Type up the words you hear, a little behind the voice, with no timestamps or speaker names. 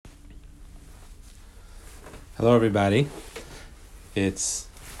Hello, everybody. It's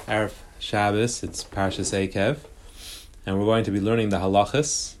Erev Shabbos. It's Parshas Eikev, and we're going to be learning the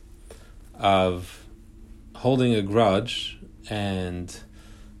halachas of holding a grudge and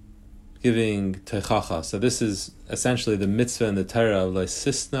giving teichacha. So this is essentially the mitzvah in the Torah of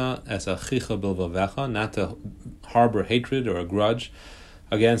leisisna es achicha bilvavecha, not to harbor hatred or a grudge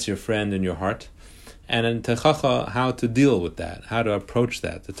against your friend in your heart, and in teichacha, how to deal with that, how to approach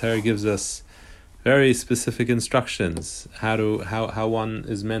that. The Torah gives us very specific instructions how one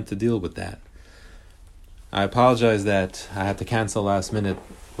is meant to deal with that. I apologize that I had to cancel last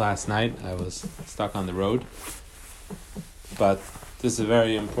night. I was stuck on the road. But this is a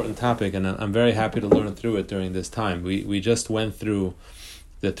very important topic, and I'm very happy to learn through it during this time. We just went through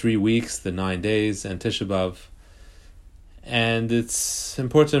the 3 weeks, the 9 days, and Tisha B'Av. And it's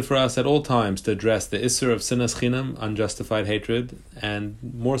important for us at all times to address the Isser of Sinas Chinam, unjustified hatred, and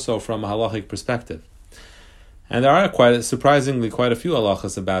more so from a halachic perspective. And there are surprisingly quite a few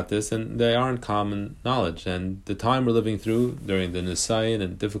halachas about this, and they aren't common knowledge. And the time we're living through during the Nisayin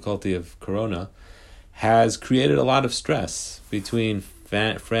and difficulty of Corona has created a lot of stress between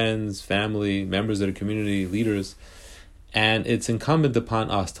friends, family, members of the community, leaders. And it's incumbent upon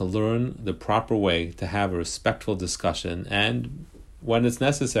us to learn the proper way to have a respectful discussion, and when it's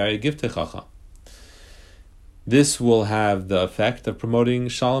necessary, give teichacha. This will have the effect of promoting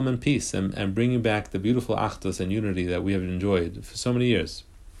shalom and peace and bringing back the beautiful achdus and unity that we have enjoyed for so many years.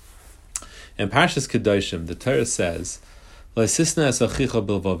 In Parshas Kedoshim, the Torah says, "Leisisna es achicha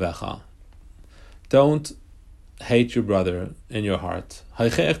bilvavecha." Don't hate your brother in your heart.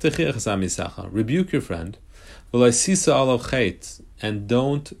 Rebuke your friend. And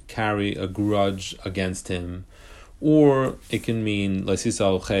don't carry a grudge against him. Or it can mean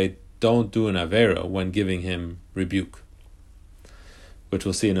don't do an avera when giving him rebuke, which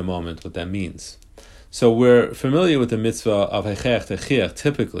we'll see in a moment what that means. So we're familiar with the mitzvah of hechech techiach.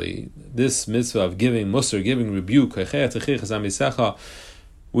 Typically, this mitzvah of giving musar, giving rebuke, hechech techiach,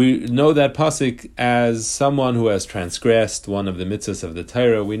 we know that pasuk as someone who has transgressed one of the mitzvahs of the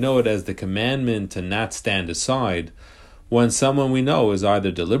Torah. We know it as the commandment to not stand aside when someone we know is either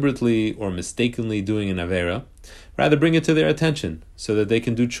deliberately or mistakenly doing an avera. Rather, bring it to their attention so that they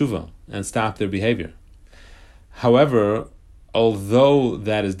can do tshuva and stop their behavior. However, although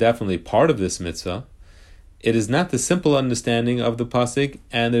that is definitely part of this mitzvah, it is not the simple understanding of the pasuk,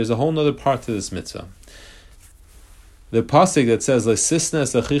 and there's a whole other part to this mitzvah. The pasuk that says, "Leisisna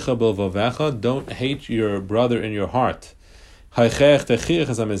es achicha bilvavecha," don't hate your brother in your heart.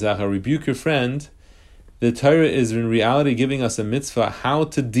 Rebuke your friend. The Torah is in reality giving us a mitzvah how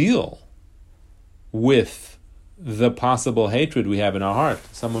to deal with the possible hatred we have in our heart.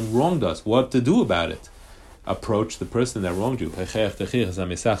 Someone wronged us. What to do about it? Approach the person that wronged you. Let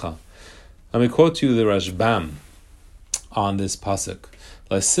me quote you the Rashbam on this pasuk.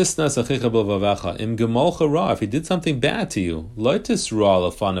 If he did something bad to you,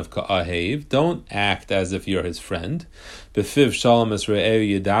 don't act as if you're his friend. You'll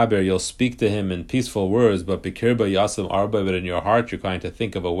speak to him in peaceful words, but in your heart you're going to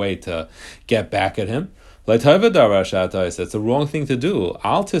think of a way to get back at him. It's the wrong thing to do.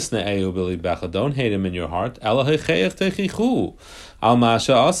 Don't hate him in your heart.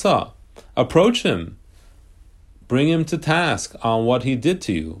 Approach him. Bring him to task on what he did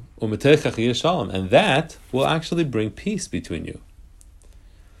to you. And that will actually bring peace between you.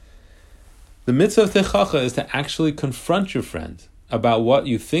 The mitzvah of teichacha is to actually confront your friend about what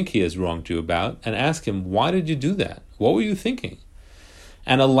you think he has wronged you about and ask him, why did you do that? What were you thinking?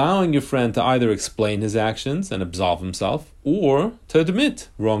 And allowing your friend to either explain his actions and absolve himself, or to admit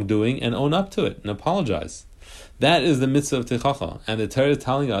wrongdoing and own up to it and apologize. That is the mitzvah of teichacha, and the Torah is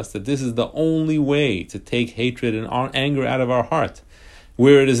telling us that this is the only way to take hatred and anger out of our heart,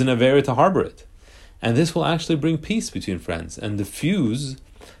 where it is an avera to harbor it. And this will actually bring peace between friends and diffuse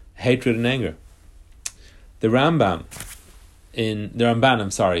hatred and anger. The Ramban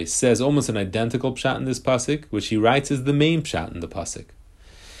says almost an identical pshat in this pasuk, which he writes is the main pshat in the pasuk.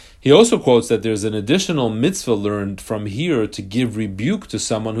 He also quotes that there's an additional mitzvah learned from here to give rebuke to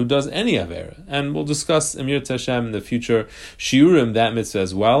someone who does any avera. And we'll discuss Emir Tashem in the future shiurim, that mitzvah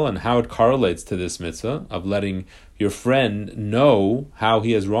as well, and how it correlates to this mitzvah of letting your friend know how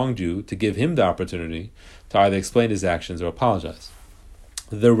he has wronged you, to give him the opportunity to either explain his actions or apologize.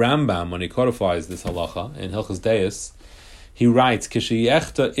 The Rambam, when he codifies this halacha in Hilchos Deis, he writes,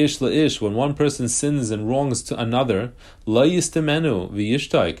 "Kishiyechta ish leish," when one person sins and wrongs to another, lo yistemenu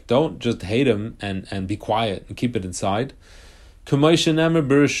v'yishtaik. Don't just hate him and be quiet and keep it inside. K'may shenemer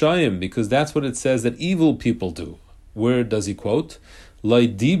b'rishayim, because that's what it says that evil people do. Where does he quote? Loi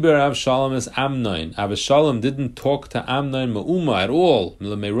diber Avshalom es Amnon. Avshalom didn't talk to Amnon ma'uma at all.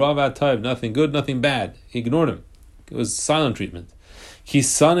 Me'rav atayv, nothing good, nothing bad. He ignored him. It was silent treatment.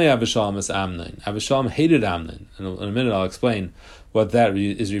 Kisane Avshalom es Amnon. Avshalom hated Amnon. And in a minute I'll explain what that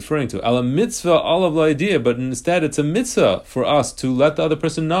is referring to. Ala mitzvah olav lo'idiyah, but instead it's a mitzvah for us to let the other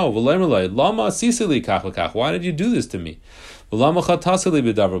person know. Lama asisili kach v'kach. Why did you do this to me? Lama chatasili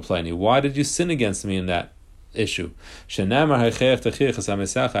b'davar plani. Why did you sin against me in that issue? Shenamar ha'cheich t'chich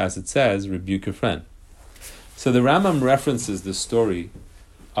ha'samesacha, as it says, rebuke your friend. So the Rambam references the story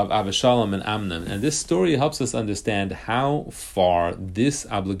of Avshalom and Amnon, and this story helps us understand how far this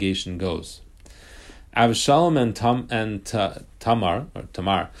obligation goes. Avshalom and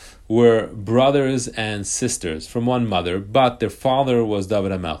Tamar were brothers and sisters from one mother, but their father was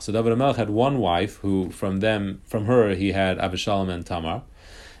David HaMelech. So David HaMelech had one wife, who from her he had Avshalom and Tamar,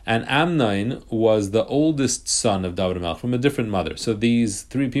 and Amnon was the oldest son of David HaMelech from a different mother. So these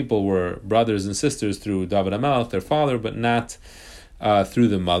three people were brothers and sisters through David HaMelech, their father, but not through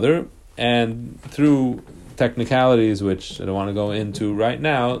the mother, and through technicalities which I don't want to go into right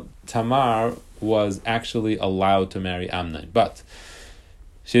now. Tamar was actually allowed to marry Amnon, but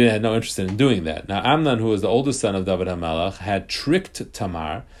she had no interest in doing that. Now Amnon, who was the oldest son of David HaMelech, had tricked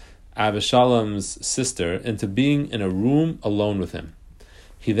Tamar, Avshalom's sister, into being in a room alone with him.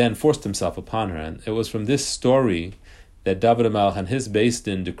 He then forced himself upon her, and it was from this story that David HaMelech and his Beis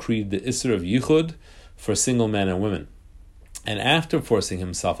Din decreed the Isser of Yichud for single men and women. And after forcing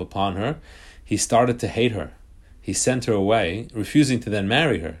himself upon her, he started to hate her. He sent her away, refusing to then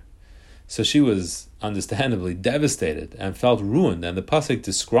marry her. So she was understandably devastated and felt ruined, and the pasuk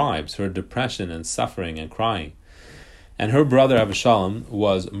describes her depression and suffering and crying. And her brother Avshalom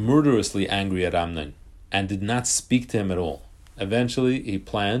was murderously angry at Amnon and did not speak to him at all. Eventually, he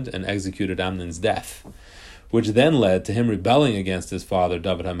planned and executed Amnon's death, which then led to him rebelling against his father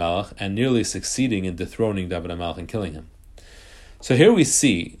David HaMelech and nearly succeeding in dethroning David HaMelech and killing him. So here we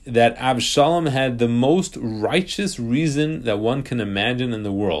see that Avshalom had the most righteous reason that one can imagine in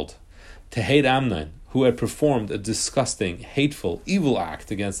the world to hate Amnon, who had performed a disgusting, hateful, evil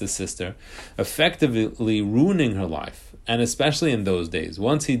act against his sister, effectively ruining her life. And especially in those days,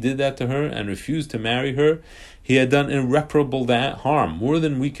 once he did that to her and refused to marry her, he had done irreparable harm, more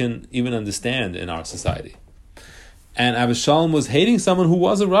than we can even understand in our society. And Avshalom was hating someone who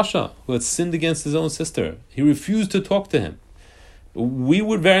was a rasha, who had sinned against his own sister. He refused to talk to him. We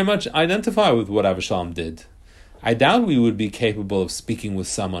would very much identify with what Avshalom did. I doubt we would be capable of speaking with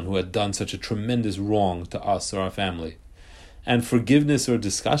someone who had done such a tremendous wrong to us or our family. And forgiveness or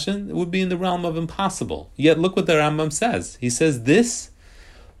discussion would be in the realm of impossible. Yet look what the Rambam says. He says this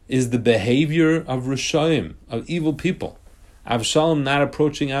is the behavior of Rishoyim, of evil people. Avshalom not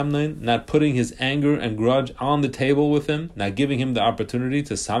approaching Amnon, not putting his anger and grudge on the table with him, not giving him the opportunity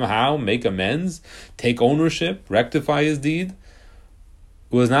to somehow make amends, take ownership, rectify his deed,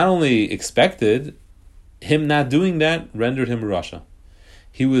 was not only expected. Him not doing that rendered him a rasha.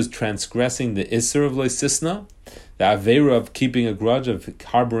 He was transgressing the Isser of Leisisna, the Aveira of keeping a grudge, of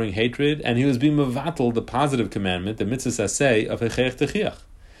harboring hatred, and he was being mevatel, the positive commandment, the mitzvah saseh of Hechech Techiach,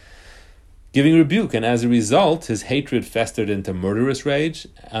 giving rebuke, and as a result, his hatred festered into murderous rage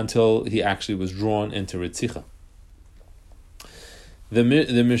until he actually was drawn into Ritzicha. The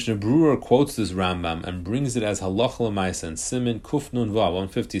Mishnah Brewer quotes this Rambam and brings it as halacha l'maisa in Siman Kuf Nun Vav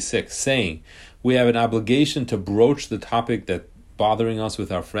 156, saying, we have an obligation to broach the topic that's bothering us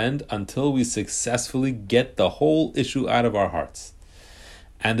with our friend until we successfully get the whole issue out of our hearts.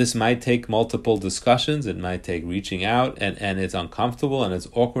 And this might take multiple discussions, it might take reaching out, and it's uncomfortable, and it's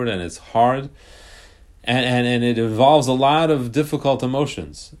awkward, and it's hard, and it involves a lot of difficult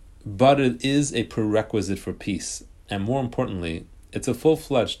emotions. But it is a prerequisite for peace. And more importantly, it's a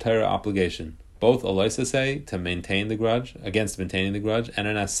full-fledged Torah obligation, both a loisaseh, to maintain the grudge, against maintaining the grudge, and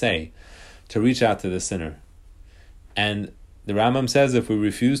an aseh, to reach out to the sinner. And the Rambam says if we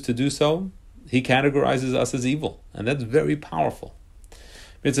refuse to do so, he categorizes us as evil, and that's very powerful.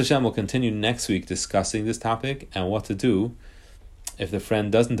 B'ez Hashem will continue next week discussing this topic and what to do if the friend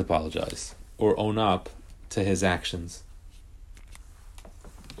doesn't apologize or own up to his actions.